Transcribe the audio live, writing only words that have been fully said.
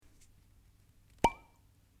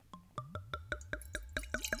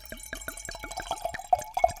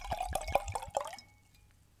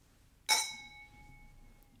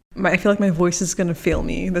I feel like my voice is gonna fail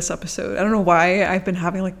me this episode. I don't know why. I've been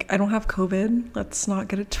having like, I don't have COVID. Let's not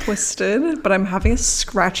get it twisted. But I'm having a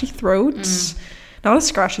scratchy throat. Not a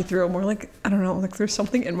scratchy throat, more like, I don't know, like there's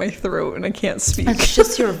something in my throat and I can't speak. It's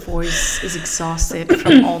just your voice is exhausted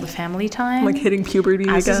from all the family time. Like hitting puberty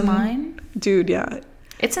again. As is mine. Dude, yeah.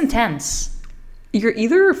 It's intense. You're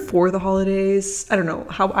either for the holidays, I don't know,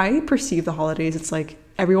 how I perceive the holidays, it's like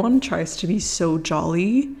everyone tries to be so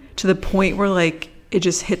jolly to the point where like it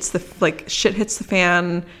just hits the, like shit hits the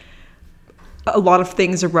fan. A lot of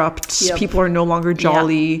things erupt. Yep. People are no longer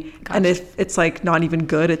jolly. Yeah. Gotcha. And if it's like not even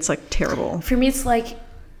good, it's like terrible. For me, it's like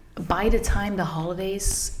by the time the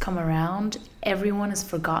holidays come around, everyone has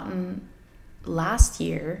forgotten last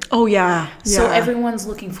year. Oh, yeah. So everyone's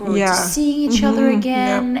looking forward to seeing each other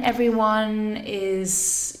again. Yep. Everyone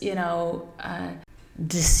is, you know,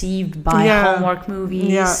 deceived by Hallmark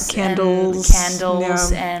movies.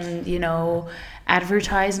 Candles and, you know,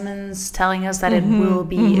 advertisements telling us that it will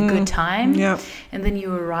be a good time. And then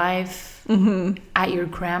you arrive at your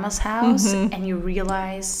grandma's house and you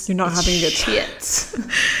realize you're not having a good time.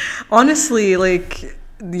 Honestly, like,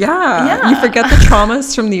 you forget the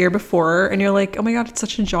traumas from the year before and you're like, oh my God, it's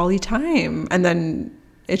such a jolly time. And then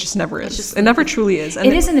it just never is. It never truly is. And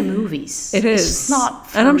it is in the movies. It is. It's just not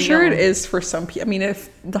for and I'm real. sure it is for some people. I mean, if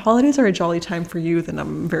the holidays are a jolly time for you, then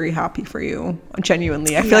I'm very happy for you.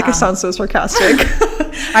 Genuinely. I feel like I sound so sarcastic.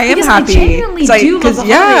 I am happy. I genuinely do love the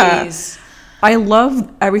holidays. I love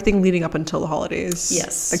everything leading up until the holidays.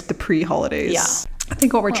 Yes. Like the pre-holidays. Yeah. I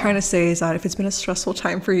think what we're trying to say is that if it's been a stressful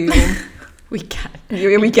time for you, we get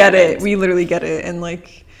it. We get it. We literally get it. And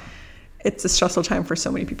like, it's a stressful time for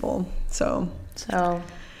so many people. So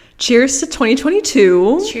cheers to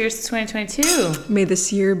 2022. Cheers to 2022. May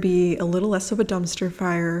this year be a little less of a dumpster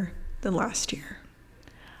fire than last year.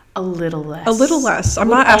 A little less. A little less. I'm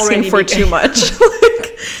not asking for too much.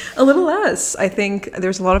 Like, a little less. I think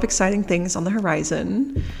there's a lot of exciting things on the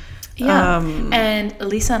horizon. Yeah. And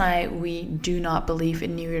Lisa and I, we do not believe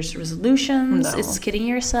in New Year's resolutions. No. It's kidding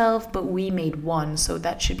yourself, but we made one, so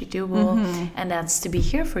that should be doable. And that's to be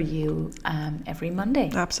here for you every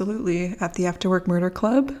Monday. Absolutely. At the After Work Murder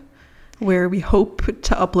Club, where we hope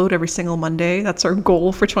to upload every single Monday. That's our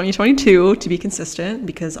goal for 2022, to be consistent,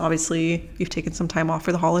 because obviously we've taken some time off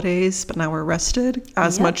for the holidays, but now we're rested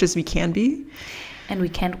as much as we can be. And we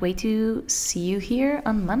can't wait to see you here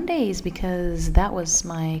on Mondays, because that was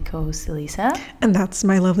my co-host Elisa. And that's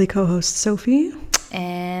my lovely co-host Sophie.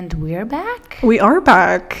 And we're back. We are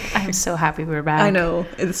back. I'm so happy we're back. I know.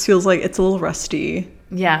 It feels like it's a little rusty.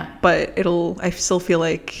 Yeah. But I still feel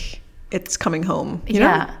like it's coming home. You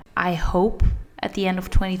know? I hope at the end of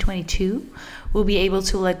 2022, we'll be able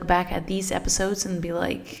to look back at these episodes and be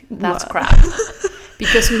like, that's crap.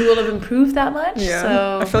 Because we will have improved that much. Yeah.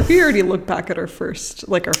 So I feel like we already looked back at our first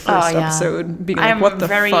episode, being like, what the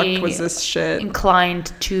fuck was this shit?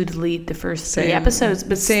 Inclined to delete the first 3 episodes,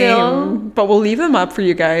 but still. But we'll leave them up for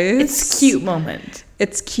you guys. It's a cute moment.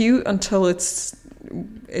 It's cute until it's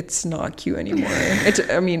not cute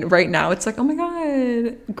anymore. Right now it's like, oh my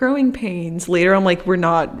God, growing pains. Later I'm like,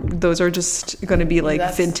 those are just going to be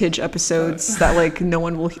like vintage episodes that like no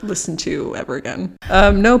one will listen to ever again.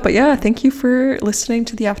 Thank you for listening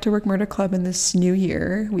to the After Work Murder Club in this new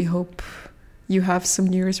year. We hope you have some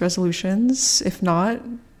New Year's resolutions. If not,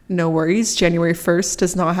 no worries. January 1st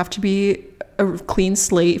does not have to be a clean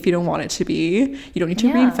slate if you don't want it to be. You don't need to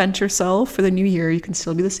reinvent yourself for the new year. You can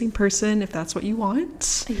still be the same person if that's what you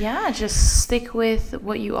want. Yeah, just stick with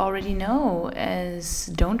what you already know, as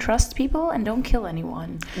don't trust people and don't kill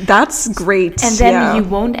anyone. That's great. And then you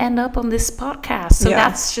won't end up on this podcast. So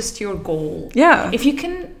that's just your goal. Yeah. If you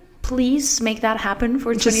can please make that happen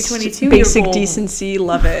for 2022. Just basic decency,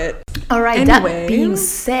 love it. All right, anyway, that being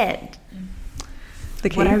said,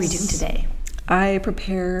 what are we doing today? I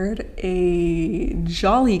prepared a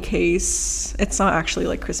jolly case. It's not actually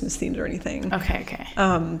like Christmas themed or anything. Okay.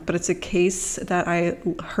 But it's a case that I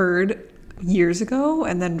heard years ago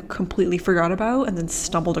and then completely forgot about and then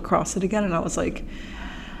stumbled across it again. And I was like,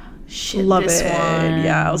 love it. One.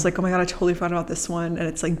 Yeah, I was like, oh my God, I totally forgot about this one. And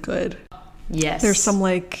it's like good. Yes. There's some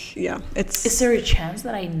it's... Is there a chance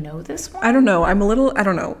that I know this one? I don't know. I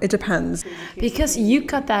don't know. It depends. Because you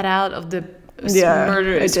cut that out of the...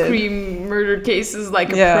 scream murder cases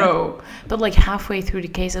like a pro, but like halfway through the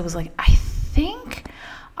case I was like, I think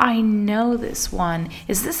I know this one.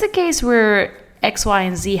 Is this a case where X, Y,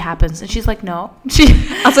 and Z happens? And she's like, no.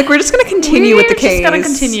 I was like, we're just gonna continue with the case. We're just gonna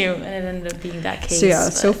continue, and it ended up being that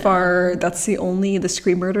case. So far that's the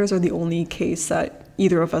scream murders are the only case that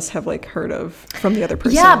either of us have like heard of from the other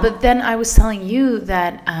person. Yeah, but then I was telling you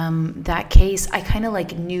that that case I kind of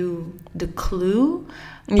like knew the clue.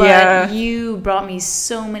 but you brought me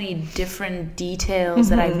so many different details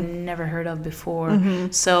that I've never heard of before.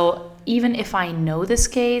 So even if I know this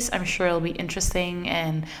case, I'm sure it'll be interesting,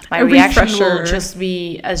 and my reaction will just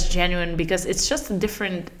be as genuine because it's just a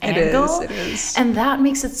different angle. It is. And that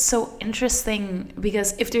makes it so interesting,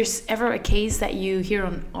 because if there's ever a case that you hear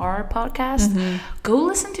on our podcast, go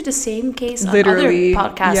listen to the same case on other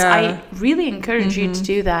podcasts. I really encourage you to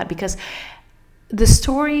do that, because the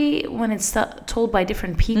story, when it's told by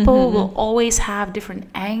different people, will always have different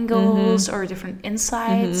angles or different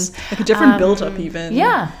insights. Like a different build-up even.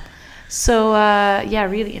 Yeah. So,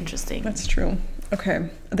 really interesting. That's true. Okay.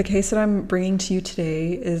 The case that I'm bringing to you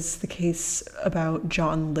today is the case about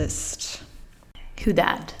John List. Who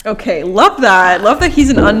dat? Okay. Love that. Love that he's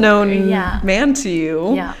an unknown man to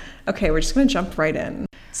you. Yeah. Okay. We're just going to jump right in.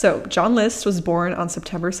 So, John List was born on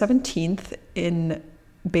September 17th in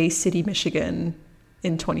Bay City, Michigan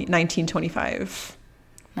in 1925.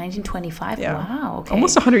 1925? Yeah. Wow, okay.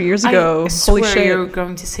 Almost 100 years ago. I Holy shit. you were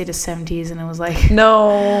going to say the 70s, and I was like...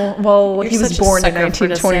 No. Well, he was born in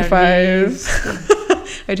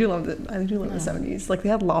 1925. I do love the 70s. Like, they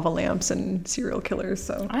had lava lamps and serial killers,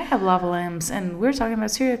 so... I have lava lamps, and we're talking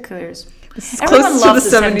about serial killers. This is Everyone loves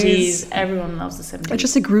the 70s. Everyone loves the 70s. It's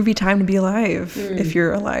just a groovy time to be alive, if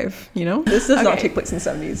you're alive, you know? This does not take place in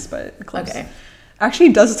the 70s, but close. Okay. Actually,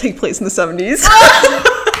 it does take place in the 70s.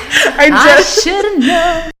 I should have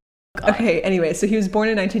known. Okay, anyway, so he was born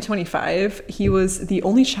in 1925. He was the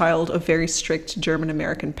only child of very strict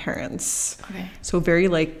German-American parents. Okay. So very,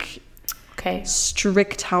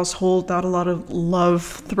 strict household, not a lot of love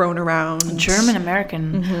thrown around.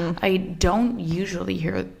 German-American. I don't usually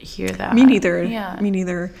hear that. Me neither. Yeah. Me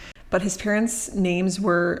neither. But his parents' names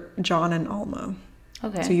were John and Alma.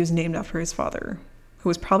 Okay. So he was named after his father, who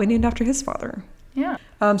was probably named after his father. Yeah.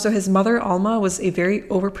 So his mother, Alma, was a very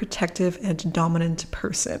overprotective and dominant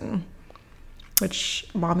person, which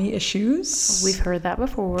mommy issues. We've heard that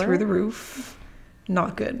before. Through the roof.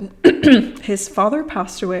 Not good. His father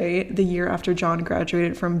passed away the year after John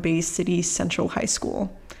graduated from Bay City Central High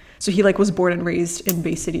School. So he was born and raised in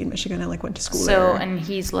Bay City in Michigan and went to school there. So, and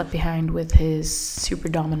he's left behind with his super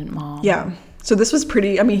dominant mom. Yeah. So this was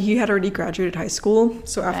pretty, he had already graduated high school.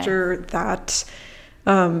 So after that...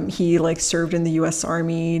 he served in the U.S.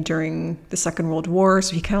 Army during the Second World War,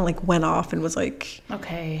 so he kind of went off and was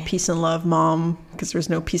okay, peace and love, mom, because there's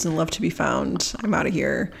no peace and love to be found. I'm out of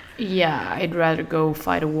here. Yeah, I'd rather go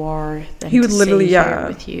fight a war than he would literally, stay here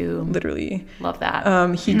with you. Literally, love that.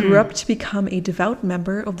 He grew up to become a devout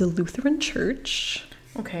member of the Lutheran Church.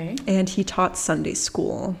 Okay, and he taught Sunday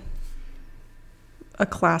school. A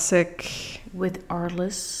classic with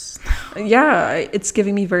Arliss. Yeah, it's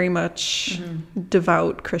giving me very much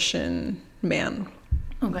devout Christian man.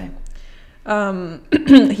 Okay.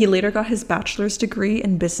 He later got his bachelor's degree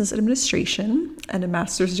in business administration and a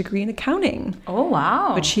master's degree in accounting. Oh,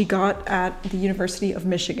 wow. Which he got at the University of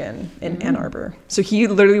Michigan in Ann Arbor. So he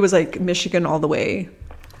literally was Michigan all the way.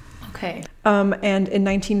 Okay. And in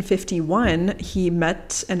 1951, he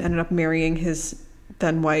met and ended up marrying his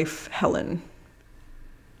then wife, Helen.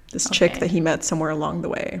 This chick that he met somewhere along the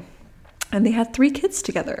way. And they had 3 kids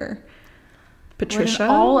together. Patricia. An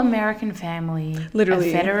all-American family. Literally.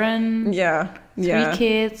 A veteran. Yeah. 3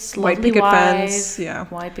 kids. White lovely picket wife. fence. Yeah.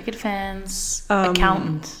 White picket fence.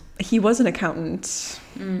 Accountant. He was an accountant.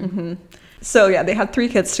 So, yeah, they had 3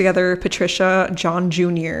 kids together. Patricia, John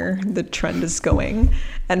Jr., the trend is going,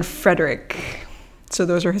 and Frederick. So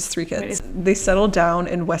those are his 3 kids. They settled down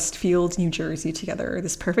in Westfield, New Jersey together.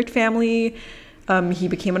 This perfect family. He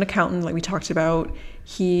became an accountant, like we talked about.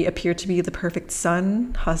 He appeared to be the perfect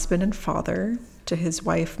son, husband, and father to his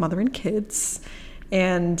wife, mother, and kids.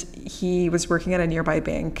 And he was working at a nearby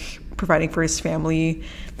bank, providing for his family.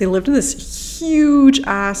 They lived in this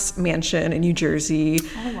huge-ass mansion in New Jersey.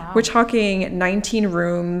 Oh, wow. We're talking 19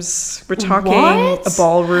 rooms. We're talking a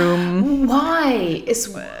ballroom. Why? It's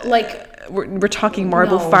We're talking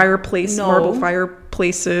marble fireplaces.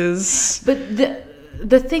 But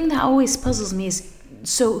the thing that always puzzles me is,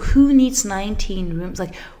 so who needs 19 rooms?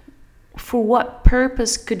 For what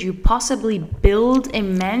purpose could you possibly build a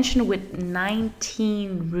mansion with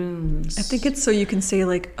 19 rooms? I think it's so you can say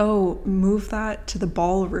move that to the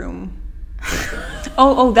ballroom.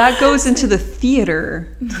 that goes into the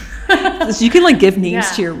theater. So you can give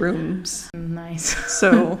names to your rooms. Nice.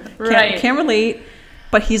 So can't relate.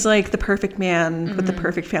 But he's the perfect man with the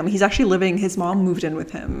perfect family. He's actually his mom moved in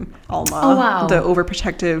with him, Alma. Oh, wow. The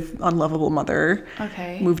overprotective, unlovable mother.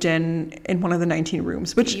 Okay. Moved in one of the 19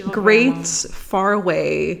 rooms, which great, far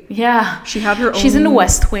away. Yeah. She had her own. She's in the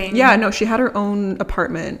West Wing. Yeah, no, she had her own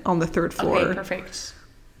apartment on the 3rd floor. Okay, perfect.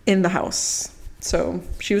 In the house. So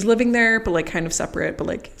she was living there, but like kind of separate, but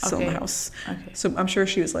like still in the house. Okay. So I'm sure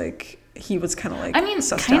she was like, he was kind of like, I mean,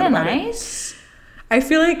 kind of nice. I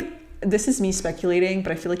feel like this is me speculating,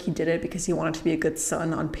 but I feel like he did it because he wanted to be a good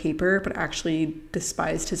son on paper, but actually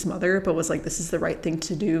despised his mother, but was like, this is the right thing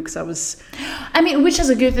to do because I mean, which is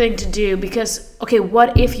a good thing to do because, okay,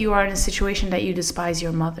 what if you are in a situation that you despise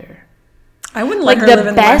your mother? I wouldn't let her live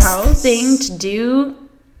in my house. The best thing to do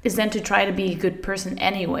is then to try to be a good person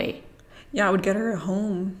anyway. Yeah, I would get her a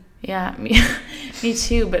home. Yeah, me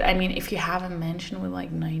too. But I mean, if you have a mansion with like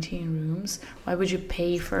 19 rooms, why would you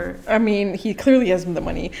pay for... I mean, he clearly has the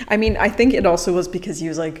money. I mean, I think it also was because he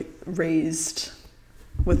was like raised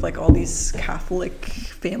with like all these Catholic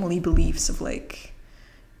family beliefs of like,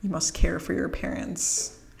 you must care for your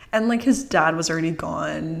parents. And like his dad was already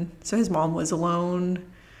gone, so his mom was alone.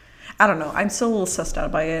 I don't know. I'm still a little sussed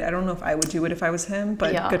out by it. I don't know if I would do it if I was him,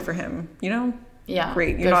 but good for him, you know? Yeah,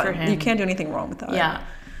 great. Good for him. You can't do anything wrong with that. Yeah,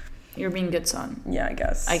 you're being a good son. Yeah, I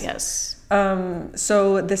guess.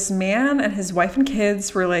 So this man and his wife and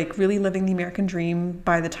kids were like really living the American dream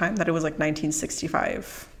by the time that it was like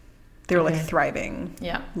 1965. They were like thriving.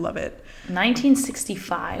 Yeah, love it.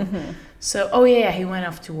 1965. Mm-hmm. So, he went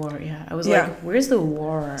off to war. Yeah, I was like, where's the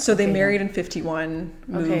war? So they married in 51,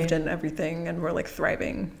 moved and everything, and were like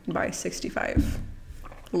thriving by 65.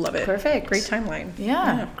 Love it. Perfect. Great timeline.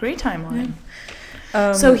 Yeah. Great timeline.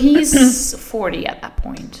 Yeah. So he's 40 at that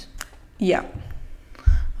point. Yeah.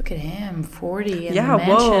 Look at him, 40 in the mansion.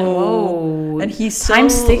 Whoa. And he's so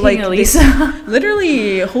time's ticking, like, Elisa.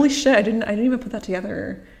 Literally, holy shit! I didn't even put that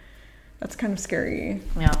together. That's kind of scary.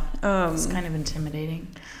 Yeah. It's kind of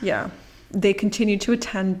intimidating. Yeah. They continued to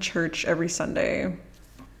attend church every Sunday.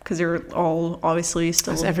 Because they were all obviously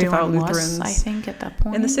still devout Lutherans. I think, at that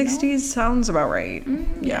point. In the 60s, sounds about right.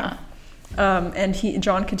 Yeah. And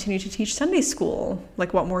John continued to teach Sunday school.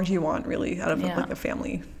 Like, what more do you want, really, out of like a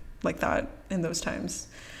family like that in those times?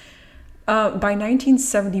 By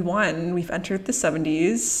 1971, we've entered the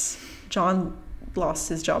 70s. John lost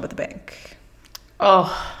his job at the bank.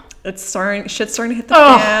 Oh. Shit's starting to hit the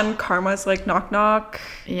fan. Karma's like, knock, knock.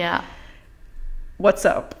 Yeah. What's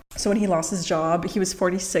up? So when he lost his job, he was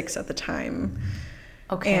 46 at the time.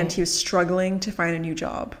 Okay. And he was struggling to find a new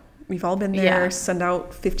job. We've all been there, send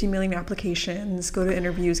out 50 million applications, go to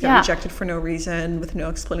interviews, get rejected for no reason, with no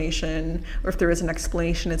explanation. Or if there is an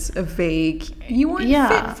explanation, it's a vague, you weren't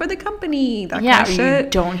fit for the company, that kind of shit.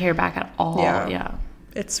 You don't hear back at all. Yeah.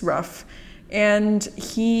 It's rough. And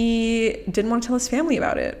he didn't want to tell his family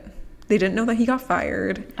about it. They didn't know that he got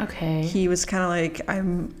fired. Okay. He was kind of like,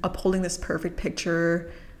 I'm upholding this perfect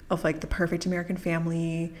picture of like the perfect American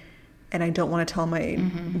family, and I don't want to tell my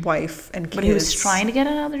wife and kids. But he was trying to get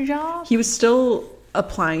another job? He was still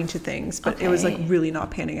applying to things, but it was like really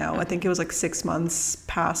not panning out. I think it was like 6 months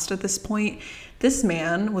past at this point. This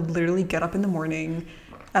man would literally get up in the morning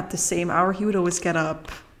at the same hour he would always get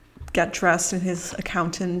up, get dressed in his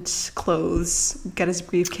accountant clothes, get his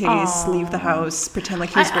briefcase, leave the house, pretend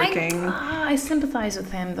like he was working. I sympathize with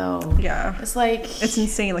him, though. Yeah. It's like... It's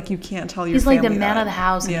insane. Like, you can't tell your family He's like the man of the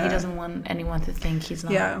house, and he doesn't want anyone to think he's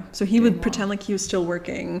not. Yeah. So he would pretend like he was still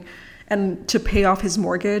working. And to pay off his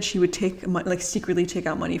mortgage, he would secretly take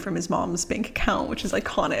out money from his mom's bank account, which is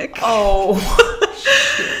iconic. Oh,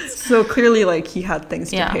 shit. So clearly, like, he had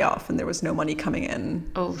things to pay off, and there was no money coming in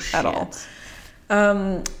at all.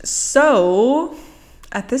 So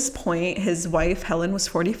at this point, his wife, Helen, was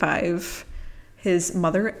 45. His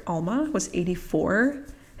mother, Alma, was 84.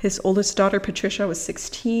 His oldest daughter, Patricia, was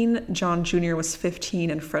 16. John Jr. was 15,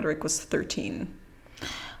 and Frederick was 13.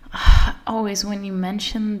 Always when you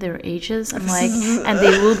mention their ages, I'm like, and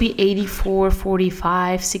they will be 84,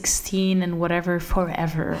 45, 16, and whatever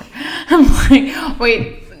forever. I'm like,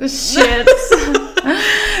 wait, shit.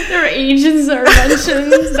 Their ages are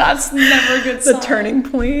mentioned. That's never a good sign. The turning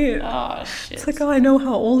point. Oh, shit. It's like, I know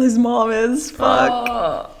how old his mom is.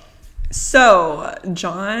 Fuck. So,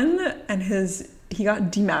 John and he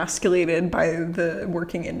got demasculated by the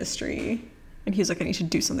working industry. And he's like, I need to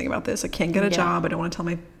do something about this. I can't get a job. I don't want to tell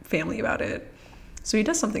my family about it. So he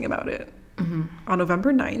does something about it. Mm-hmm. On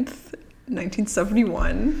November 9th,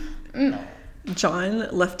 1971, John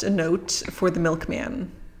left a note for the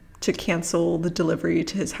milkman to cancel the delivery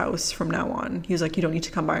to his house from now on. He was like, you don't need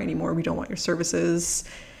to come by anymore. We don't want your services.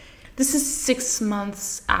 This is 6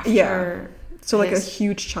 months after. Yeah. So like a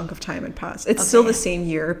huge chunk of time had passed. It's still the same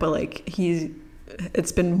year, but like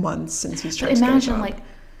it's been months since he's tried to get a job. Like,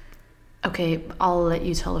 okay, I'll let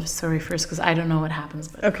you tell the story first because I don't know what happens.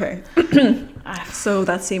 But. Okay. So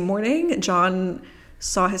that same morning, John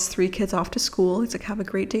saw his 3 kids off to school. He's like, have a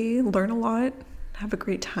great day, learn a lot, have a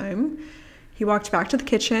great time. He walked back to the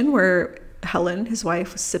kitchen where Helen, his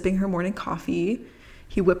wife, was sipping her morning coffee.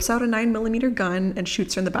 He whips out a 9mm gun and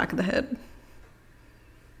shoots her in the back of the head.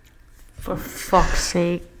 For fuck's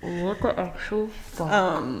sake. What the actual fuck?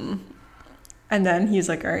 And then he's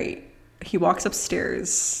like, all right. He walks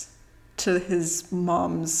upstairs to his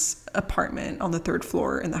mom's apartment on the 3rd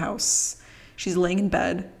floor in the house. She's laying in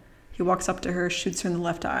bed. He walks up to her, shoots her in the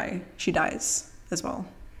left eye. She dies as well.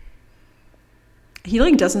 He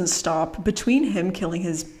like doesn't stop. Between him killing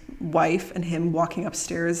his wife and him walking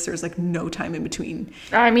upstairs, there's like no time in between.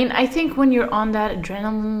 I mean, I think when you're on that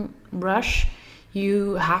adrenaline rush,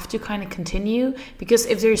 you have to kind of continue, because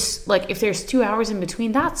if there's 2 hours in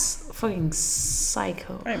between, that's fucking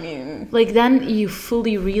psycho. I mean, like, then you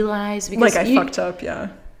fully realize, because like I fucked up. Yeah,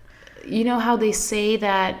 you know how they say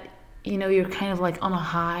that, you know, you're kind of like on a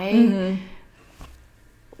high,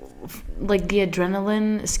 like the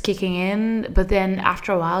adrenaline is kicking in, but then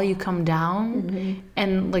after a while you come down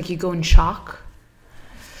and like you go in shock.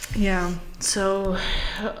 Yeah. So,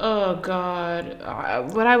 oh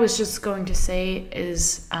God. What I was just going to say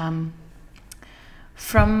is,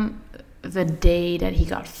 from the day that he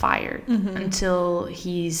got fired until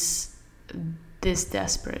he's this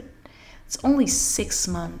desperate, it's only 6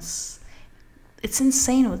 months. It's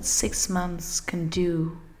insane what 6 months can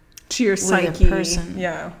do to your psyche. A person.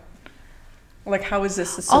 Yeah. Like, how is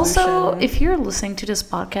this a solution? Also, if you're listening to this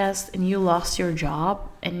podcast and you lost your job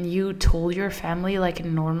and you told your family like a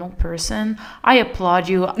normal person, I applaud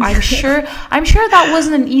you. I'm sure that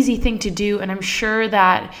wasn't an easy thing to do, and I'm sure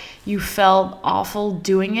that you felt awful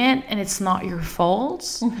doing it, and it's not your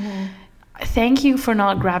fault. Thank you for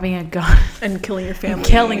not grabbing a gun and killing your family. And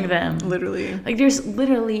killing them. Literally. Like, there's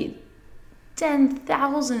literally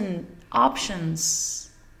 10,000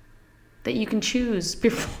 options that you can choose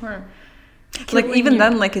before. Like, even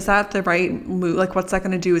then, like, is that the right move? Like, what's that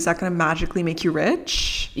going to do? Is that going to magically make you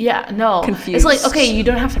rich? Yeah, no. Confused. It's like, okay, you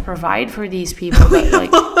don't have to provide for these people, but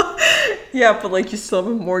like, yeah, but like, you still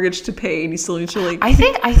have a mortgage to pay, and you still need to like. I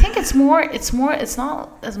think it's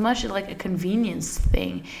not as much like a convenience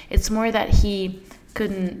thing. It's more that he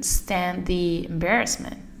couldn't stand the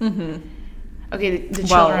embarrassment. Okay, the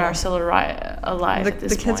children are still alive at this point.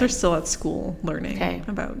 The kids point. are still at school learning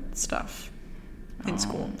about stuff in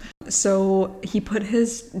school. So he put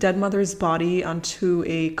his dead mother's body onto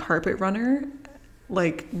a carpet runner,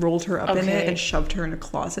 like rolled her up in it and shoved her in a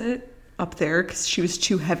closet up there because she was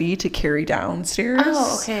too heavy to carry downstairs.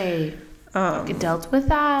 Oh, okay. He dealt with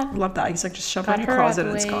that. Love that. He's like, just shove her in a closet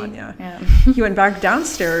and it's gone. Yeah. He went back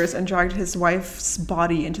downstairs and dragged his wife's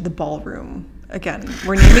body into the ballroom. Again,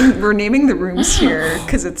 we're naming the rooms here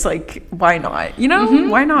because it's like, why not? You know,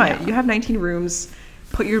 why not? Yeah. You have 19 rooms.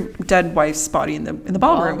 Put your dead wife's body in the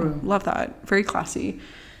ballroom. Love that. Very classy.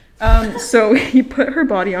 So he put her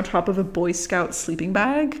body on top of a Boy Scout sleeping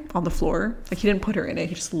bag on the floor. Like, he didn't put her in it.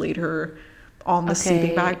 He just laid her on the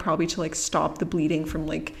sleeping bag, probably to like stop the bleeding from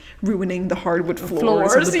like ruining the hardwood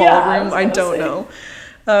floors of the ballroom. I don't know.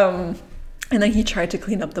 And then he tried to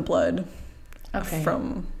clean up the blood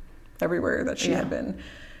from everywhere that she had been.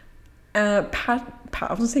 I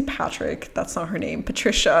was gonna say Patrick. That's not her name.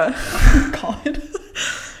 Patricia. God.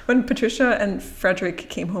 When Patricia and Frederick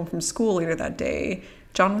came home from school later that day,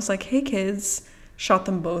 John was like, "Hey kids," shot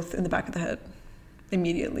them both in the back of the head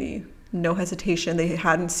immediately. No hesitation. They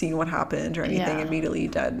hadn't seen what happened or anything. Immediately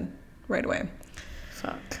dead right away.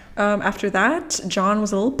 Fuck. After that, John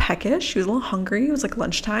was a little peckish. He was a little hungry. It was like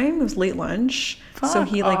lunchtime. It was late lunch. So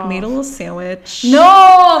he like made a little sandwich. No!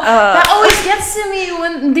 That always gets to me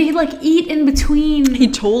when they like eat in between. He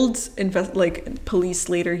told police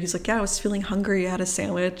later, he's like, "Yeah, I was feeling hungry. I had a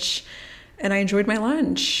sandwich and I enjoyed my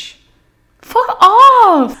lunch." Fuck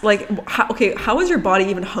off! Like, how is your body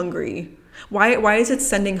even hungry? Why is it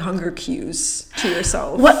sending hunger cues to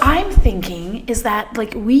yourself? What I'm thinking is that,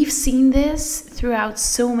 like, we've seen this throughout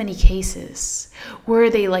so many cases where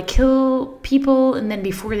they, like, kill people and then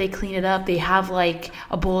before they clean it up, they have, like,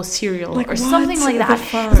 a bowl of cereal or something like that.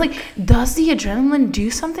 It's like, does the adrenaline do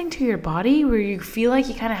something to your body where you feel like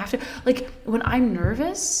you kind of have to... Like, when I'm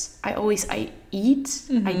nervous, I eat.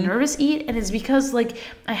 I nervous eat, and it's because like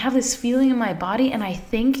I have this feeling in my body and I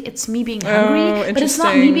think it's me being hungry, but it's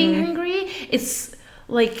not me being hungry. It's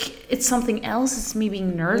like it's something else. It's me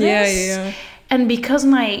being nervous. Yeah. And because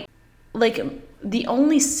the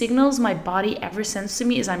only signals my body ever sends to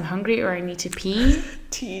me is I'm hungry or I need to pee.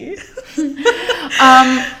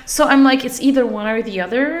 So I'm like, it's either one or the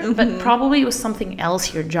other, but probably it was something else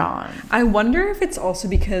here, John. I wonder if it's also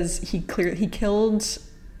because he killed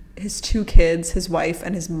his 2 kids, his wife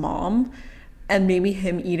and his mom, And maybe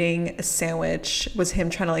him eating a sandwich was him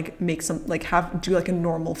trying to like make some like do like a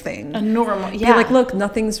normal thing. A normal, yeah. Be like, look,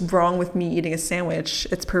 nothing's wrong with me eating a sandwich.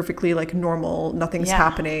 It's perfectly like normal. Nothing's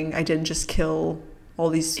happening. I didn't just kill all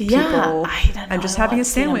these people. I don't know. I'm just having a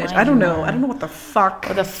sandwich. I don't know. I don't know what the fuck.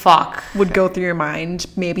 What the fuck would go through your mind.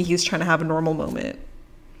 Maybe he's trying to have a normal moment.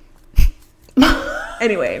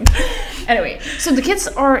 Anyway, so the kids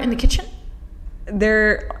are in the kitchen.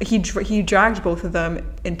 He dragged both of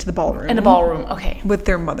them into the ballroom. In the ballroom, okay. With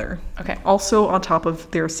their mother. Okay. Also on top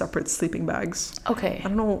of their separate sleeping bags. Okay. I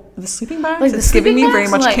don't know, the sleeping bags? Like, it's giving me very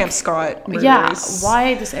much like, Camp Scott murders. Yeah,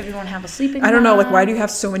 why does everyone have a sleeping bag? I don't know, like why do you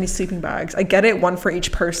have so many sleeping bags? I get it, one for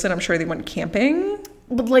each person. I'm sure they went camping.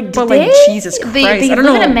 But like Jesus Christ, they I don't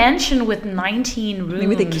live know. in a mansion with 19 rooms.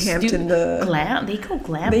 Maybe they camped in the... They go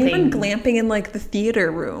glamping. They even glamping in like the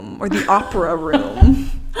theater room or the opera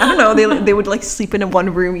room. I don't know. They would like sleep in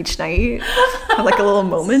one room each night, have like a little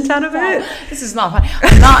moment out of it. This is not fun.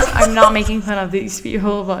 I'm not making fun of these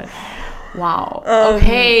people, but wow.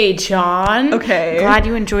 Okay, John. Okay. Glad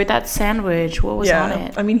you enjoyed that sandwich. What was on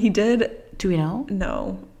it? I mean, he did. Do we know?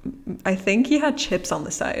 No, I think he had chips on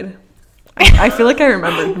the side. I feel like I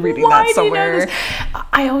remember reading that somewhere.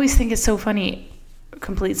 I always think it's so funny.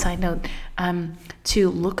 Complete side note. To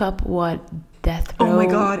look up what death row. Oh my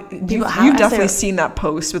god, you've definitely seen that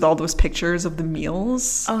post with all those pictures of the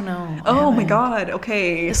meals. Oh no. Oh my god.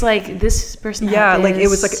 Okay. It's like this person. Yeah, like it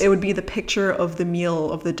was like it would be the picture of the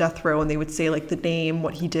meal of the death row, and they would say like the name,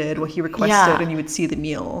 what he did, what he requested, and you would see the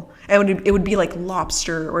meal. And it would be like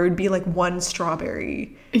lobster, or it would be like one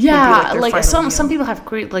strawberry. Yeah, like some people have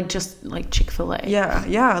great like just like Chick-fil-A.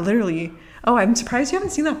 Yeah, literally. Oh, I'm surprised you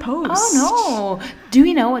haven't seen that post. Oh no. Do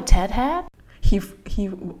we know what Ted had?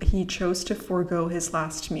 He chose to forego his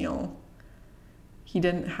last meal. He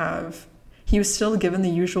was still given the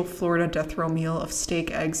usual Florida death row meal of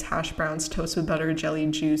steak, eggs, hash browns, toast with butter, jelly,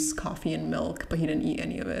 juice, coffee, and milk, but he didn't eat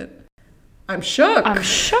any of it. I'm shook.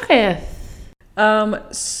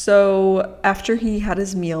 So after he had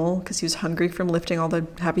his meal, because he was hungry from lifting all the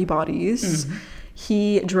heavy bodies,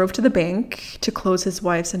 he drove to the bank to close his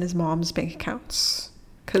wife's and his mom's bank accounts.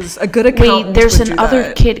 Because a good accountant Wait, there's would do another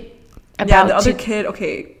that. kid about the other kid,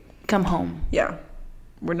 okay. Come home. Yeah,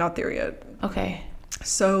 we're not there yet. Okay.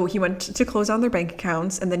 So he went to close down their bank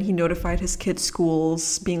accounts, and then he notified his kids'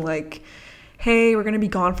 schools, being like, hey, we're going to be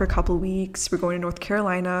gone for a couple of weeks. We're going to North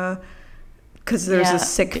Carolina because there's a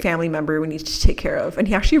sick family member we need to take care of. And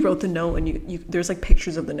he actually wrote the note, and there's like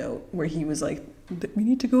pictures of the note where he was like, we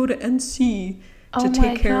need to go to NC to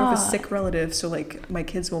take care of a sick relative, so like my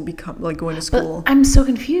kids won't be going to school. But I'm so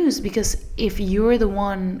confused, because if you're the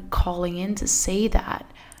one calling in to say that,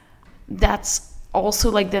 that's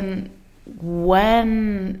also like then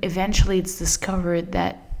when eventually it's discovered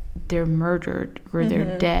that they're murdered or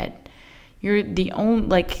they're dead, you're the only,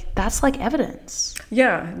 like, that's like evidence.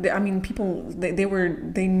 Yeah, I mean, people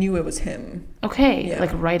they knew it was him. Okay,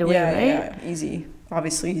 like right away, right? Yeah, easy.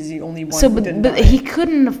 Obviously, he's the only one. So, but he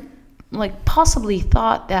couldn't have like possibly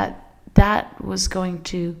thought that was going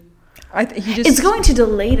to. It's going to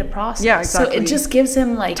delay the process. Yeah, exactly. So it just gives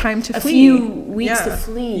him like time to flee. Few weeks to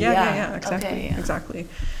flee. Yeah, exactly. Okay, exactly.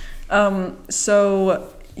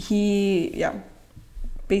 So he,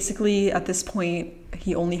 basically at this point,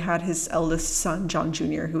 he only had his eldest son, John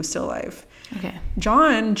Jr., who was still alive. Okay.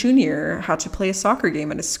 John Jr. had to play a soccer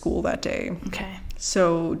game at his school that day. Okay.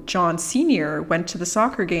 So John Sr. went to the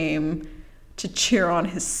soccer game to cheer on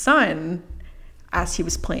his son as he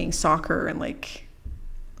was playing soccer and like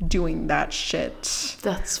doing that shit.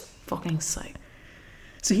 That's fucking sick.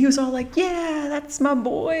 So he was all like, yeah, that's my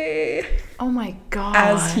boy. Oh my god.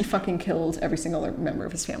 As he fucking killed every single member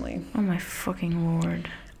of his family. Oh my fucking lord.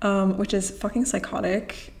 Which is fucking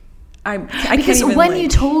psychotic. Because when you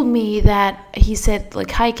told me that he said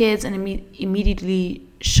like, hi kids, and immediately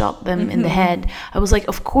shot them in the head, I was like,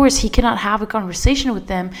 of course he cannot have a conversation with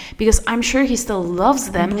them, because I'm sure he still loves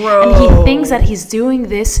them. Bro. And he thinks that he's doing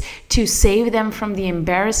this to save them from the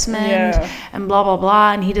embarrassment and blah blah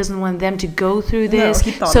blah, and he doesn't want them to go through this.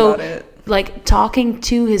 No, he thought about it. Like, talking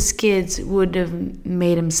to his kids would have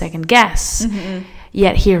made him second guess.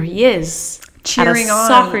 Yet here he is, cheering on,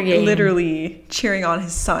 soccer game. Literally cheering on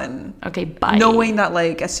his son. Okay, bye. Knowing that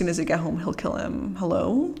like as soon as they get home he'll kill him.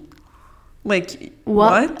 Hello? Like,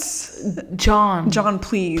 what? John,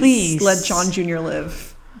 please let John Jr.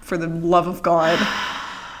 live, for the love of God.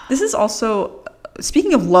 This is also,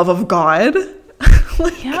 speaking of love of God,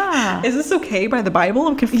 like, is this okay by the Bible?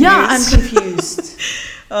 I'm confused. Yeah, I'm confused.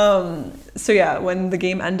 So yeah, when the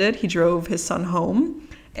game ended, he drove his son home,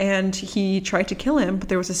 And he tried to kill him, but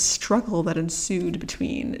there was a struggle that ensued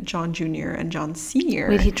between John Jr. and John Sr.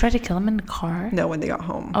 Wait, he tried to kill him in the car? No, when they got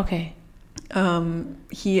home. Okay. John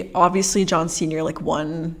Sr. like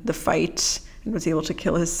won the fight and was able to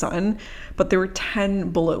kill his son, but there were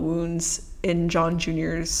 10 bullet wounds in John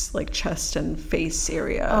Jr.'s like chest and face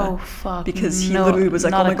area. Oh fuck! Because he literally was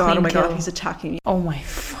like, oh my god, he's attacking me. Oh my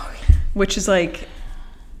fuck! Which is like,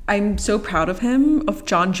 I'm so proud of him, of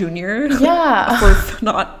John Jr. Yeah. For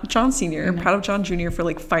not John Sr. I'm proud of John Jr. for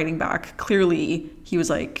like fighting back. Clearly, he was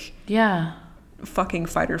like, yeah, fucking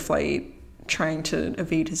fight or flight, trying to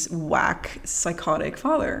evade his whack psychotic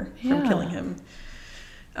father from killing him.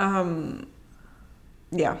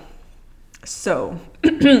 Yeah. So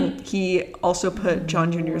he also put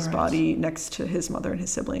John Jr.'s body next to his mother and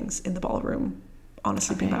his siblings in the ballroom on a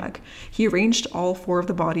sleeping bag. He arranged all 4 of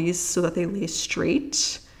the bodies so that they lay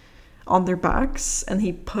straight on their backs, and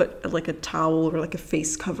he put like a towel or like a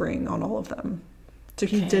face covering on all of them. So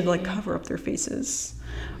he did like cover up their faces.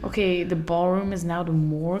 Okay, the ballroom is now the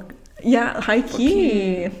morgue. Yeah, high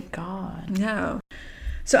key. God. Yeah.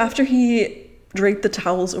 So after he draped the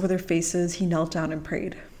towels over their faces, he knelt down and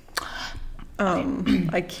prayed.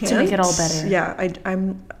 I can't. To make it all better. Yeah,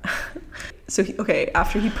 I'm. So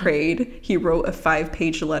after he prayed, he wrote a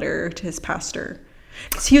 5-page letter to his pastor.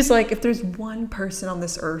 Because he was like, if there's one person on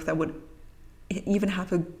this earth that would even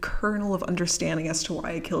have a kernel of understanding as to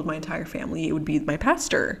why I killed my entire family, it would be my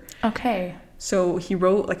pastor. Okay. So he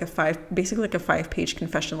wrote like basically like a 5-page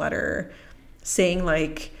confession letter, saying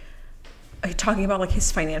like, talking about like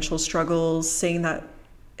his financial struggles, saying that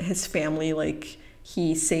his family, like,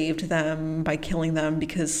 he saved them by killing them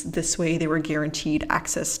because this way they were guaranteed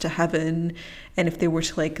access to heaven, and if they were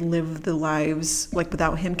to like live the lives like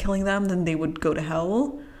without him killing them, then they would go to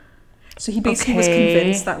hell. So he basically was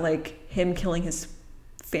convinced that like him killing his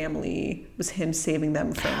family was him saving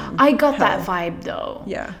them from I got hell. that vibe though.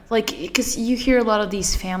 Yeah. Like, because you hear a lot of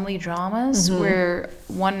these family dramas where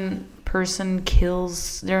one person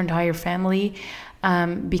kills their entire family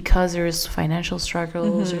because there's financial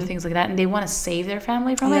struggles or things like that, and they want to save their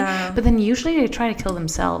family from it, but then usually they try to kill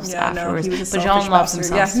themselves afterwards. But John loves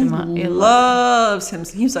himself too much. He loves him.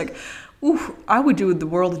 He's like, ooh, I would do the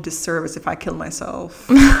world a disservice if I killed myself.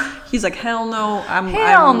 He's like, hell no, I'm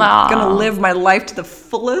gonna live my life to the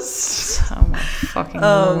fullest. Oh my fucking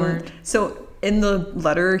Lord. So in the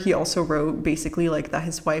letter, he also wrote basically like that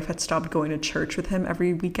his wife had stopped going to church with him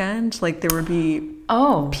every weekend. Like there would be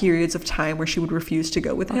periods of time where she would refuse to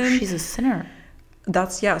go with him. She's a sinner.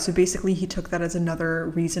 So basically he took that as another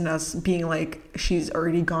reason, as being like, she's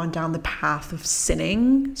already gone down the path of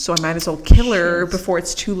sinning, so I might as well kill her before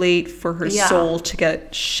it's too late for her soul to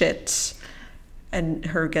get shit and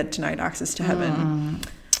her get denied access to heaven.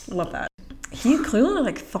 Love that. He clearly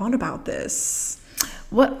like thought about this.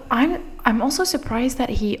 What I'm also surprised that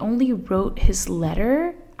he only wrote his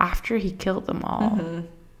letter after he killed them all.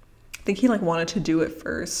 I think he like wanted to do it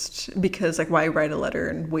first because like, why write a letter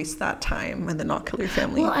and waste that time and then not kill your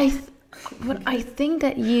family? Well, I think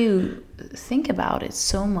that you think about it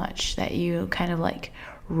so much that you kind of like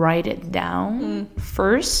write it down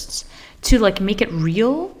first to like make it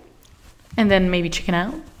real, and then maybe chicken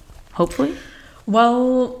out, hopefully.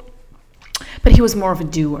 Well, but he was more of a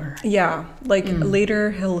doer. Yeah, like later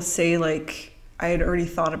he'll say like, I had already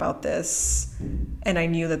thought about this and I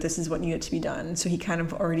knew that this is what needed to be done. So he kind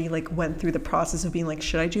of already like went through the process of being like,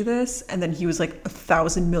 should I do this? And then he was like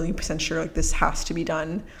 1,000,000,000% sure like this has to be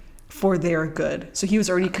done for their good. So he was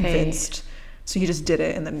already convinced. So he just did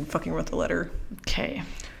it and then fucking wrote the letter. Okay.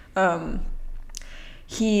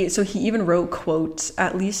 He even wrote, quote,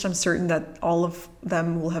 "At least I'm certain that all of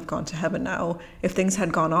them will have gone to heaven now. If things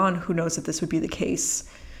had gone on, who knows if this would be the case.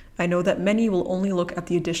 I know that many will only look at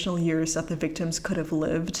the additional years that the victims could have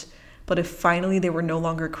lived, but if finally they were no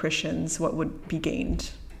longer Christians, what would be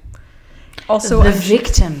gained?" Also, the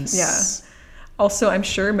victims. Also, I'm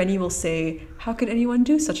sure many will say, how could anyone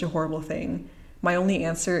do such a horrible thing? My only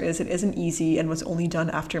answer is it isn't easy and was only done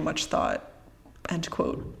after much thought. End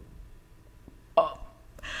quote.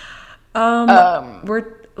 We're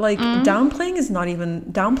like downplaying is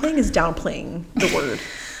downplaying the word.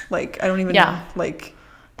 Like I don't even like.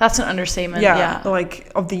 That's an understatement.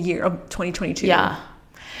 Like of the year of 2022. Yeah.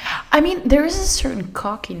 I mean, there is a certain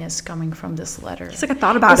cockiness coming from this letter. It's like I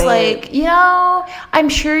thought about it. It's like, you know, I'm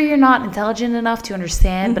sure you're not intelligent enough to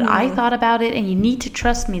understand, but I thought about it, and you need to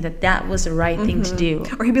trust me that was the right thing to do.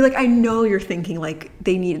 Or he'd be like, I know you're thinking like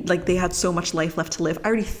they had so much life left to live. I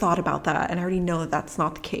already thought about that, and I already know that that's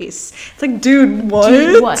not the case. It's like, dude, what?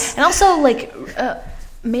 And also, like,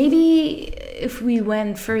 maybe if we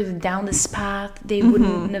went further down this path, they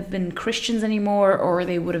wouldn't have been Christians anymore, or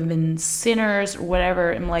they would have been sinners or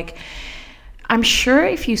whatever. And like, I'm sure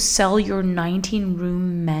if you sell your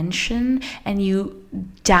 19-room mansion and you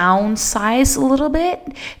downsize a little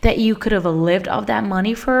bit, that you could have lived off that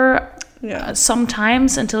money for sometime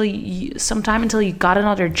until you got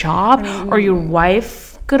another job, or your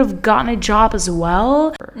wife could have gotten a job as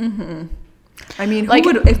well. I mean, like,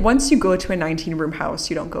 if once you go to a 19-room house,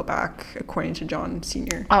 you don't go back, according to John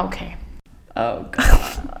Sr. Oh, okay. Oh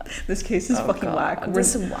god, this case is fucking whack.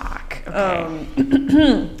 This is whack.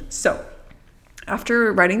 Okay. So,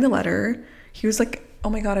 after writing the letter, he was like, "Oh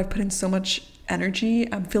my god, I've put in so much energy.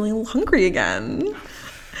 I'm feeling a little hungry again."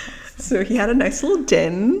 So he had a nice little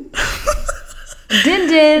din.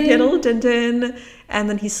 Din. He had a little din, and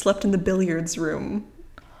then he slept in the billiards room.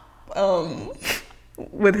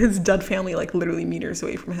 With his dead family like literally meters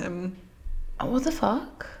away from him. Oh, what the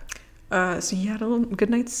fuck? So he had a good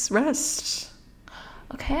night's rest.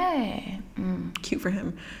 Okay. Cute for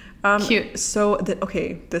him. Cute. So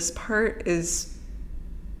this part is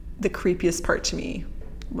the creepiest part to me.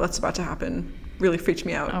 What's about to happen really freaked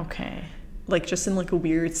me out. Okay. Like just in like a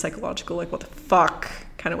weird psychological like what the fuck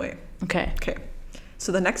kind of way. Okay.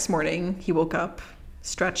 So the next morning he woke up,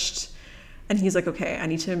 stretched, and he's like, okay, I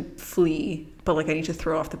need to flee, but like I need to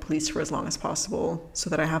throw off the police for as long as possible so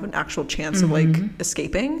that I have an actual chance of like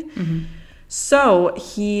escaping. So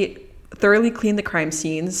he thoroughly cleaned the crime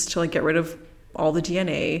scenes to like get rid of all the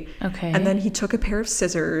DNA. Okay. And then he took a pair of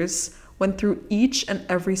scissors, went through each and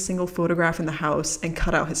every single photograph in the house and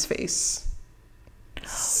cut out his face.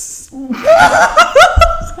 What the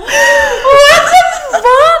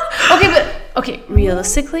fuck? Okay,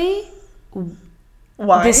 realistically,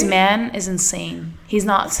 why? This man is insane. He's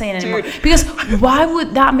not sane anymore. Dude. Because why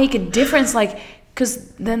would that make a difference? Like, because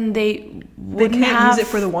then they can't use it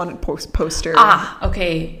for the wanted poster.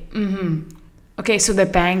 Okay. Okay, so the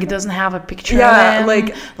bank doesn't have a picture of him.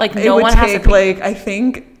 like no one has a picture. Like, I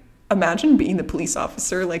think, imagine being the police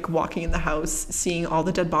officer, like walking in the house, seeing all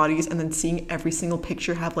the dead bodies, and then seeing every single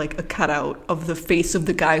picture have like a cutout of the face of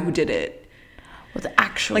the guy who did it. With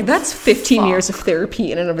actual like that's 15 years of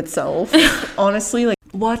therapy in and of itself. Honestly, like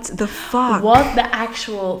what the fuck? What the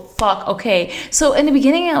actual fuck? Okay, so in the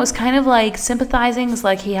beginning I was kind of like sympathizing. It's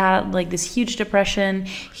like he had like this huge depression.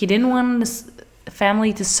 He didn't want his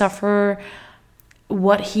family to suffer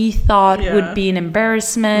what he thought would be an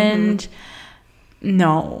embarrassment.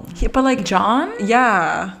 No. But like John?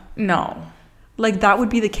 Yeah. No. Like that would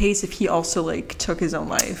be the case if he also like took his own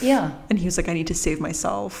life. Yeah. And he was like, I need to save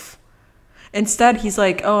myself. Instead, he's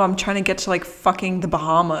like, oh, I'm trying to get to like fucking the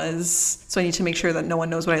Bahamas, so I need to make sure that no one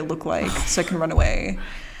knows what I look like so I can run away.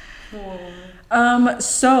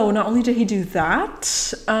 So not only did he do that,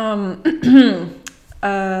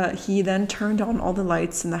 he then turned on all the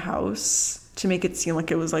lights in the house to make it seem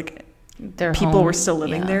like it was like their people home. Were still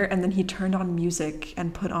living there, and then he turned on music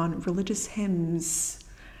and put on religious hymns.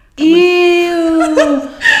 That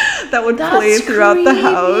would play throughout the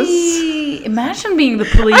house. Imagine being the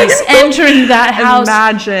police entering that house.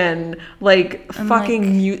 Imagine like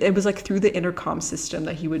fucking mute. It was like through the intercom system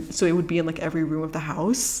that he would, so it would be in like every room of the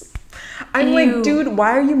house. I'm like, dude,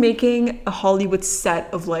 why are you making a Hollywood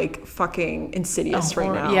set of like fucking Insidious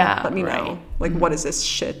right now? Yeah, let me know. Like, what is this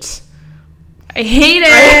shit? I hate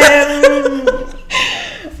it.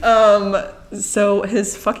 So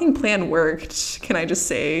his fucking plan worked. Can I just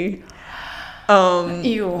say?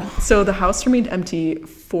 Ew. So the house remained empty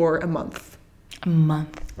for a month.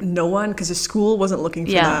 No one, because the school wasn't looking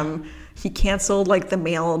for them. He canceled like the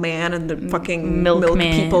mailman and the fucking milk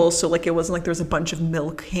people. So like it wasn't like there was a bunch of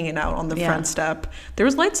milk hanging out on the front step. There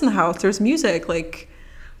was lights in the house. There was music. Like,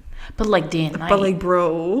 but like day and night. But like,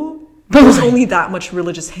 bro, there's only that much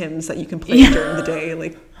religious hymns that you can play during the day,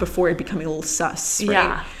 like before it becoming a little sus, right?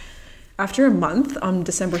 Yeah. After a month, on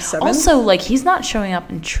December 7th. Also, like, he's not showing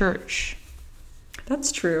up in church.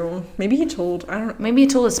 That's true. Maybe he told, Maybe he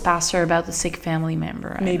told his pastor about the sick family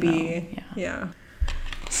member. Maybe. Yeah.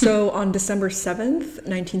 So on December 7th,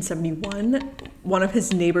 1971, one of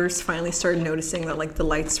his neighbors finally started noticing that like the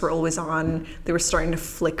lights were always on. They were starting to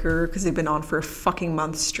flicker because they've been on for a fucking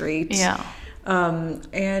month straight. Yeah.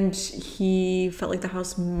 And he felt like the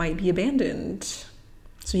house might be abandoned.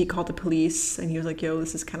 So he called the police and he was like, yo,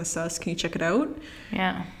 this is kind of sus. Can you check it out?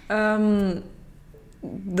 Yeah.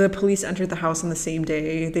 The police entered the house on the same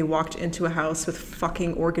day. They walked into a house with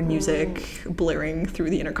fucking organ music blaring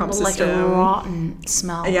through the intercom system. Like a rotten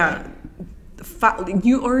smell. Yeah.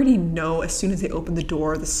 You already know as soon as they opened the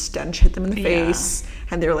door, the stench hit them in the face.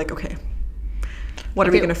 And they're like, okay, what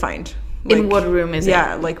are we going to find? Like, in what room is it?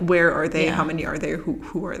 Yeah, like where are they? Yeah. How many are there?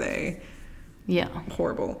 Who are they? Yeah.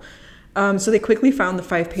 Horrible. So they quickly found the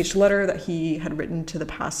 5-page letter that he had written to the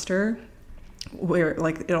pastor, where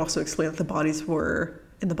like it also explained that the bodies were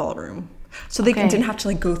in the ballroom. So they didn't have to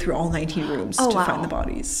like go through all 19 rooms to find the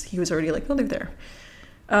bodies. He was already like, oh, they're there.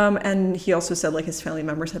 And he also said like his family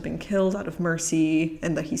members had been killed out of mercy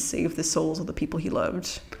and that he saved the souls of the people he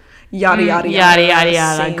loved. Yada, yada, yada. Yada,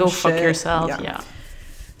 yada. Go fuck yourself. Yeah.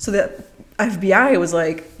 So the FBI was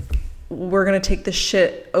like, we're going to take this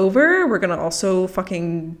shit over. We're going to also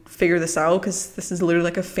fucking figure this out because this is literally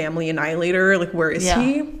like a family annihilator. Like, where is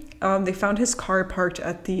he? They found his car parked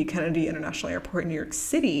at the Kennedy International Airport in New York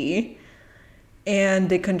City. And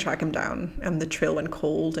they couldn't track him down. And the trail went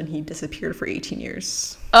cold and he disappeared for 18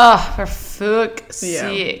 years. Oh, for fuck's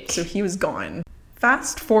sake. So he was gone.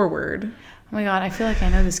 Fast forward. Oh my God, I feel like I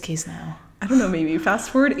know this case now. I don't know, maybe. Fast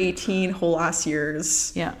forward 18 whole ass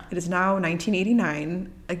years. Yeah. It is now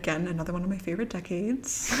 1989. Again, another one of my favorite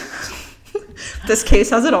decades. This case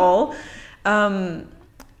has it all. The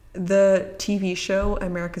TV show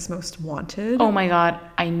America's Most Wanted. Oh my God,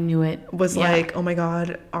 I knew it. Was like, oh my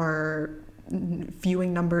God, our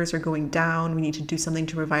viewing numbers are going down. We need to do something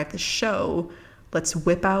to revive the show. Let's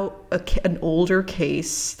whip out an older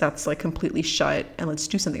case that's like completely shut and let's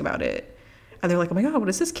do something about it. And they're like, oh my God, what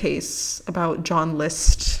is this case about John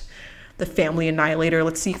List, the family annihilator?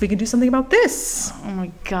 Let's see if we can do something about this. Oh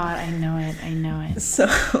my God, I know it. So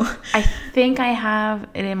I think I have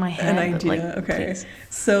it in my head. An idea, like, okay. please.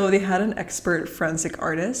 So they had an expert forensic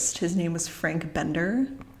artist. His name was Frank Bender.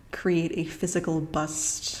 Create a physical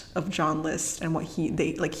bust of John List and what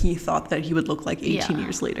he thought that he would look like 18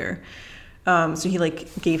 years later. So he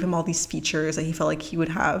like gave him all these features that he felt like he would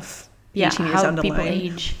have 18 years down the line.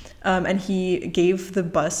 Age. And he gave the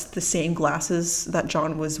bust the same glasses that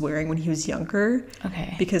John was wearing when he was younger.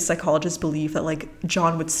 Okay. Because psychologists believe that like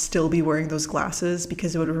John would still be wearing those glasses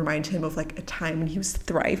because it would remind him of like a time when he was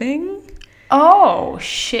thriving. Oh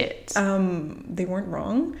shit. They weren't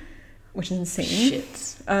wrong, which is insane.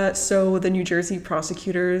 Shit. So the New Jersey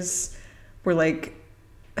prosecutors were like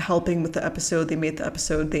helping with the episode. They made the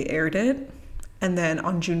episode, they aired it. And then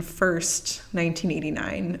on June 1st,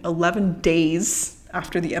 1989, 11 days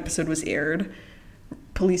after the episode was aired,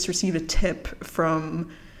 police received a tip from,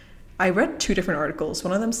 I read 2 different articles.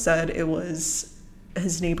 One of them said it was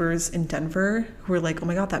his neighbors in Denver who were like, oh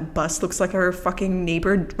my God, that bus looks like our fucking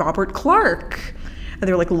neighbor, Robert Clark. And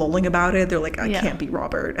they were like lolling about it. They're like, I can't be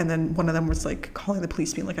Robert. And then one of them was like calling the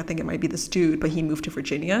police being like, I think it might be this dude, but he moved to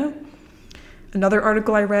Virginia. Another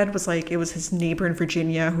article I read was like, it was his neighbor in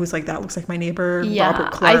Virginia who was like, that looks like my neighbor,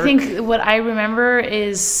 Robert Clark. I think what I remember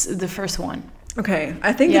is the first one. Okay,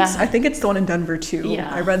 I think it's the one in Denver too. Yeah.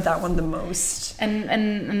 I read that one the most.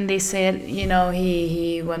 And they said, you know,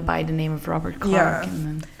 he went by the name of Robert Clark. Yeah.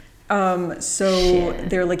 And then,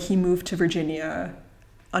 they're like, he moved to Virginia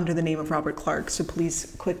under the name of Robert Clark, so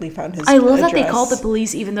police quickly found his I love address. that they called the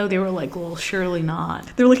police even though they were like, well, surely not.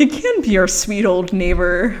 They were like, it can't be our sweet old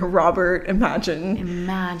neighbor, Robert, imagine.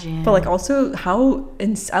 But like also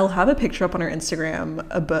I'll have a picture up on our Instagram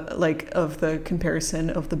of the comparison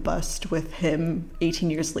of the bust with him 18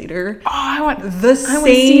 years later. Oh, I want the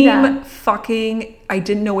same fucking, I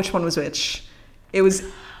didn't know which one was which. It was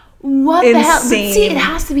what insane. The hell? But see, it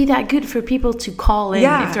has to be that good for people to call in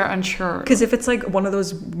if they're unsure. Because if it's like one of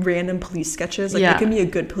those random police sketches, like it can be a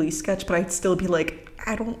good police sketch, but I'd still be like,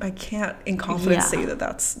 I can't in confidence say that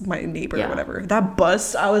that's my neighbor or whatever. That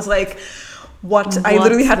bus, I was like, what? I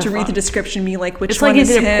literally had to read the description, be like, which one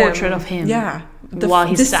is him? It's like they did a portrait of him. Yeah. While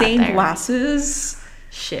he's sat same there. Shit.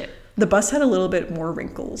 Shit. The bus had a little bit more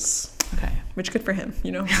wrinkles. Okay. Which good for him,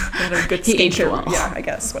 you know? He had a good he aged well. Yeah, I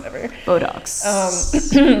guess, whatever. Botox.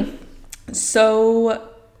 So,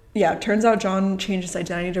 yeah, it turns out John changed his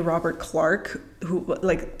identity to Robert Clark,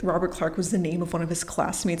 Robert Clark was the name of one of his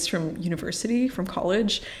classmates from university, from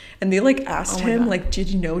college. And they, asked him, did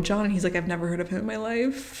you know John? And he's like, I've never heard of him in my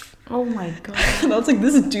life. Oh, my God. And I was like,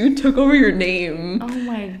 this dude took over your name. Oh,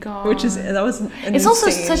 my God. It's also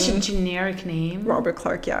such a generic name. Robert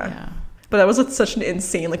Clark, yeah. But that was such an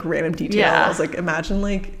insane, random detail. Yeah. I was like, imagine,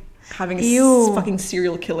 having a fucking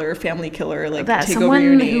serial killer, family killer, take over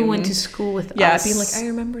your name. Someone who went to school with us. Yeah, being like, I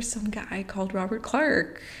remember some guy called Robert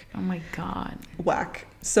Clark. Oh my God. Whack.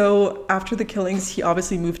 So after the killings, he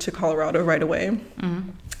obviously moved to Colorado right away.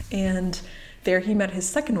 Mm-hmm. And there he met his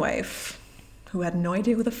second wife, who had no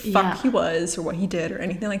idea who the fuck he was or what he did or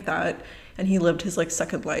anything like that. And he lived his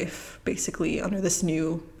second life basically under this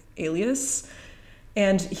new alias.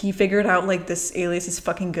 And he figured out, this alias is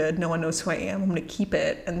fucking good. No one knows who I am. I'm going to keep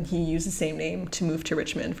it. And he used the same name to move to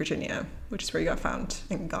Richmond, Virginia, which is where he got found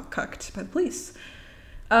and got cucked by the police.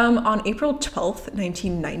 On April 12th,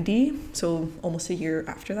 1990, so almost a year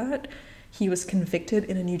after that, he was convicted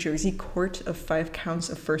in a New Jersey court of 5 counts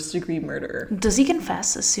of first-degree murder. Does he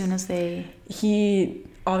confess as soon as they... He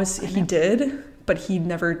did, but he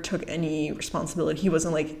never took any responsibility. He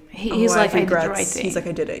wasn't like, he's like, I did the right thing. He's like,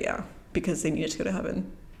 I did it, yeah, because they needed to go to heaven.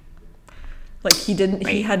 Like, he didn't,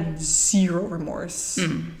 he had zero remorse.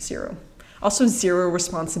 Zero. Also, zero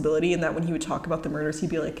responsibility in that when he would talk about the murders, he'd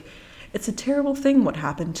be like, it's a terrible thing what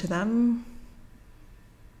happened to them.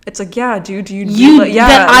 It's like, yeah, dude,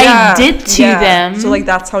 I did to them. So, like,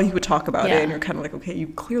 that's how he would talk about it. And you're kind of like, okay, you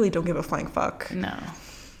clearly don't give a flying fuck. No.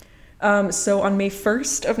 So on May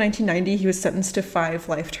 1st of 1990, he was sentenced to 5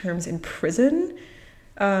 life terms in prison.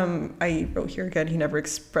 I wrote here again, he never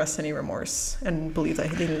expressed any remorse and believed that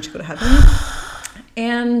they needed to go to heaven.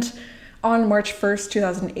 And on March 1st,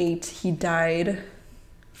 2008, he died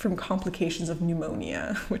from complications of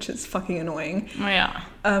pneumonia, which is fucking annoying. Oh, yeah.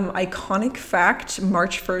 Iconic fact,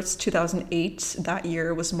 March 1st, 2008, that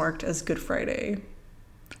year was marked as Good Friday.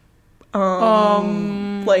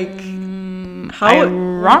 Like, how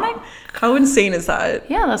ironic? How insane is that?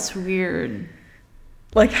 Yeah, that's weird.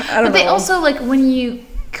 Like, I don't know. But they also, like, when you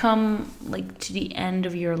come, like, to the end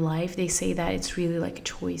of your life, they say that it's really, like, a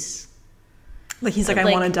choice. Like, he's like,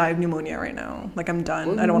 I want to die of pneumonia right now. Like, I'm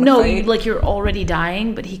done. I don't want to fight. No, like, you're already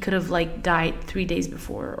dying, but he could have, like, died 3 days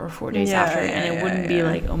before or 4 days after. And it wouldn't be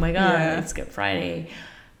like, oh, my God, it's Good Friday.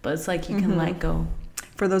 But it's like you can let go.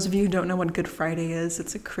 For those of you who don't know what Good Friday is,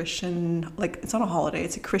 it's a Christian, like, it's not a holiday.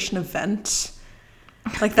 It's a Christian event.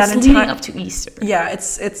 Like that leading up to Easter. Yeah,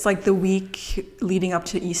 it's like the week leading up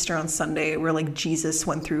to Easter on Sunday where, like, Jesus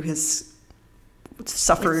went through his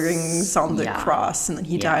sufferings on the cross, and then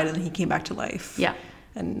he died, and then he came back to life. Yeah.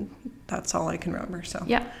 And that's all I can remember. So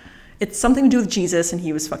yeah, it's something to do with Jesus, and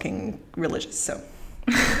he was fucking religious. So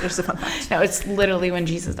there's a fun fact. No, it's literally when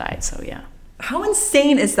Jesus died. So yeah. How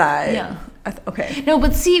insane is that? Yeah. Okay. No,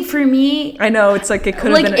 but see, for me, I know it's like it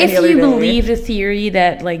could have been any other day. If you believe the theory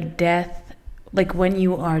that, like, death, like when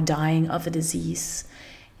you are dying of a disease,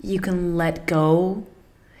 you can let go.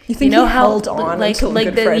 You think, you know, he held on like until like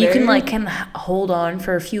Good that Friday? You can, like, hold on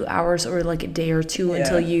for a few hours or like a day or two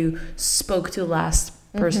until you spoke to the last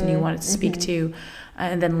person you wanted to speak to,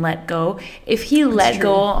 and then let go. If he let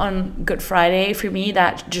go on Good Friday, for me,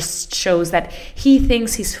 that just shows that he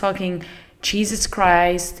thinks he's fucking Jesus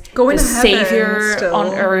Christ, going the to heaven savior still on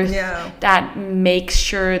earth that makes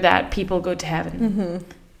sure that people go to heaven.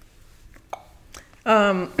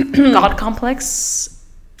 God complex.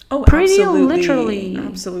 Oh, pretty absolutely. Literally.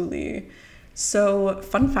 Absolutely. So,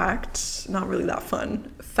 fun fact, not really that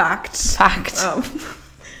fun. Fact.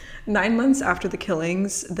 9 months after the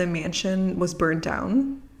killings, the mansion was burned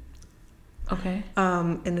down. Okay.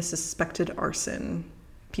 In a suspected arson.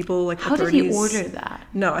 People, like, How authorities... did he order that?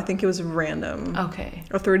 No, I think it was random. Okay.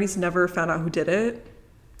 Authorities never found out who did it.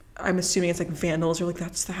 I'm assuming it's like vandals are like,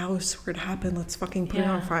 that's the house where it happened. Let's fucking put it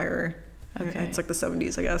on fire. Okay. It's like the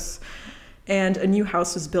 70s, I guess. And a new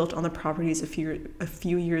house was built on the properties a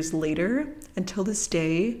few years later. Until this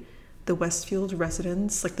day, the Westfield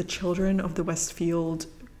residents, like the children of the Westfield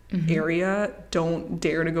area, don't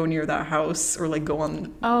dare to go near that house or, like, go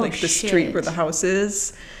on the street where the house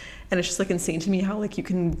is. And it's just, like, insane to me how, like, you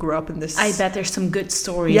can grow up in this. I bet there's some good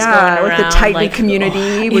stories going around. Like the tight-knit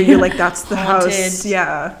community where you're like, that's the haunted, house.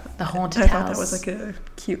 Yeah. The haunted house. I thought that was, like, a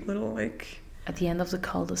cute little, like... At the end of the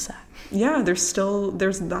cul-de-sac. Yeah,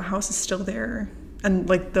 the house is still there. And,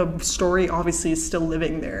 like, the story obviously is still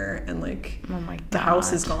living there. And, like, oh my God, the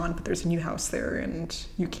house is gone, but there's a new house there. And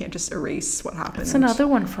you can't just erase what happened. It's another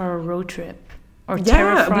one for a road trip. Or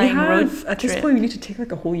terrifying road trip. At this point, we need to take,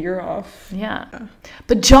 like, a whole year off. Yeah.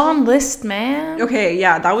 But John List, man. Okay,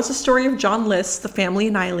 yeah, that was the story of John List, the family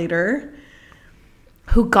annihilator.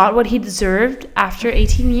 Who got what he deserved after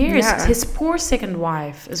 18 years. Yeah. His poor second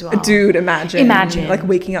wife as well. Dude, imagine. Like,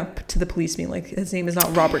 waking up to the police being like, his name is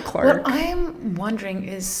not Robert Clark. What I'm wondering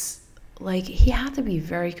is, like, he had to be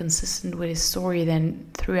very consistent with his story then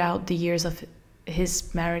throughout the years of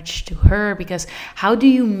his marriage to her, because how do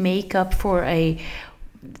you make up for a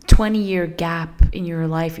 20-year gap in your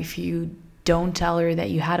life if you don't tell her that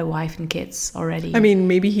you had a wife and kids already? I mean,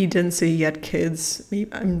 maybe he didn't say he had kids.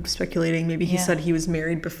 I'm speculating. Maybe he said he was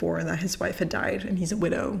married before and that his wife had died and he's a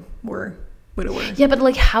widower. Yeah, but,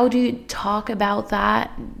 like, how do you talk about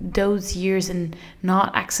those years and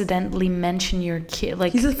not accidentally mention your kid?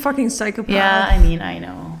 Like, he's a fucking psychopath. Yeah, I mean, I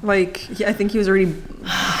know. Like, I think he was already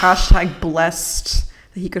 #blessed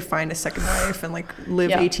that he could find a second wife and, like,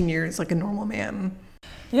 live 18 years like a normal man.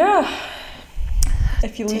 Yeah.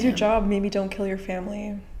 If you lose your job, maybe don't kill your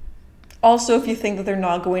family. Also, if you think that they're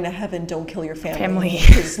not going to heaven, don't kill your family.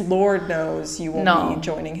 Because Lord knows you won't be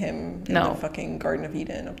joining him in the fucking Garden of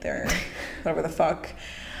Eden up there. Whatever the fuck.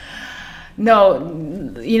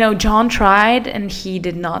 No, you know, John tried and he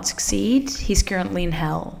did not succeed. He's currently in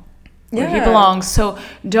hell. Where he belongs. So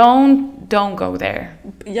don't go there.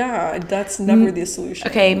 Yeah, that's never the solution.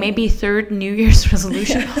 Okay, maybe third New Year's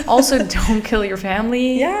resolution. Also, don't kill your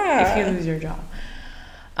family if you lose your job.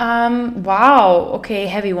 Wow. Okay,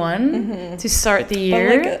 heavy one to start the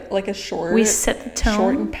year. But like a short. We set the tone.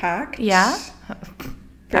 Short and packed. Yeah.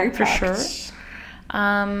 Very packed for sure.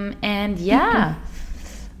 And yeah,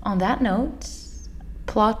 on that note,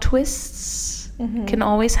 plot twists can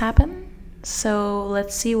always happen. So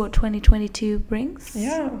let's see what 2022 brings.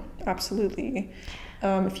 Yeah, absolutely.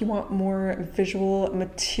 If you want more visual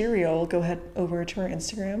material, go head over to our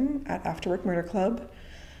Instagram at Afterwork Murder Club.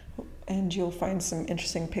 And you'll find some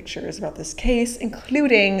interesting pictures about this case,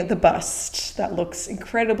 including the bust that looks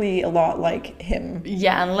incredibly a lot like him.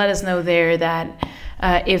 Yeah, and let us know there that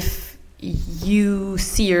if you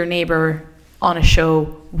see your neighbor on a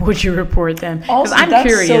show, would you report them? Also, I'm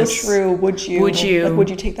curious. So true. Would you? Like, would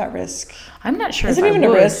you take that risk? I'm not sure. Isn't even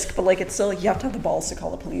a risk, but like it's still like you have to have the balls to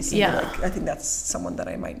call the police. And I think that's someone that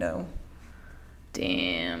I might know.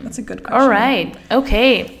 Damn. That's a good question. All right.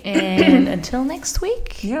 Okay. And until next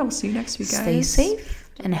week. Yeah, we'll see you next week, guys. Stay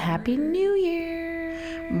safe and Happy New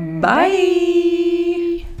Year. Bye.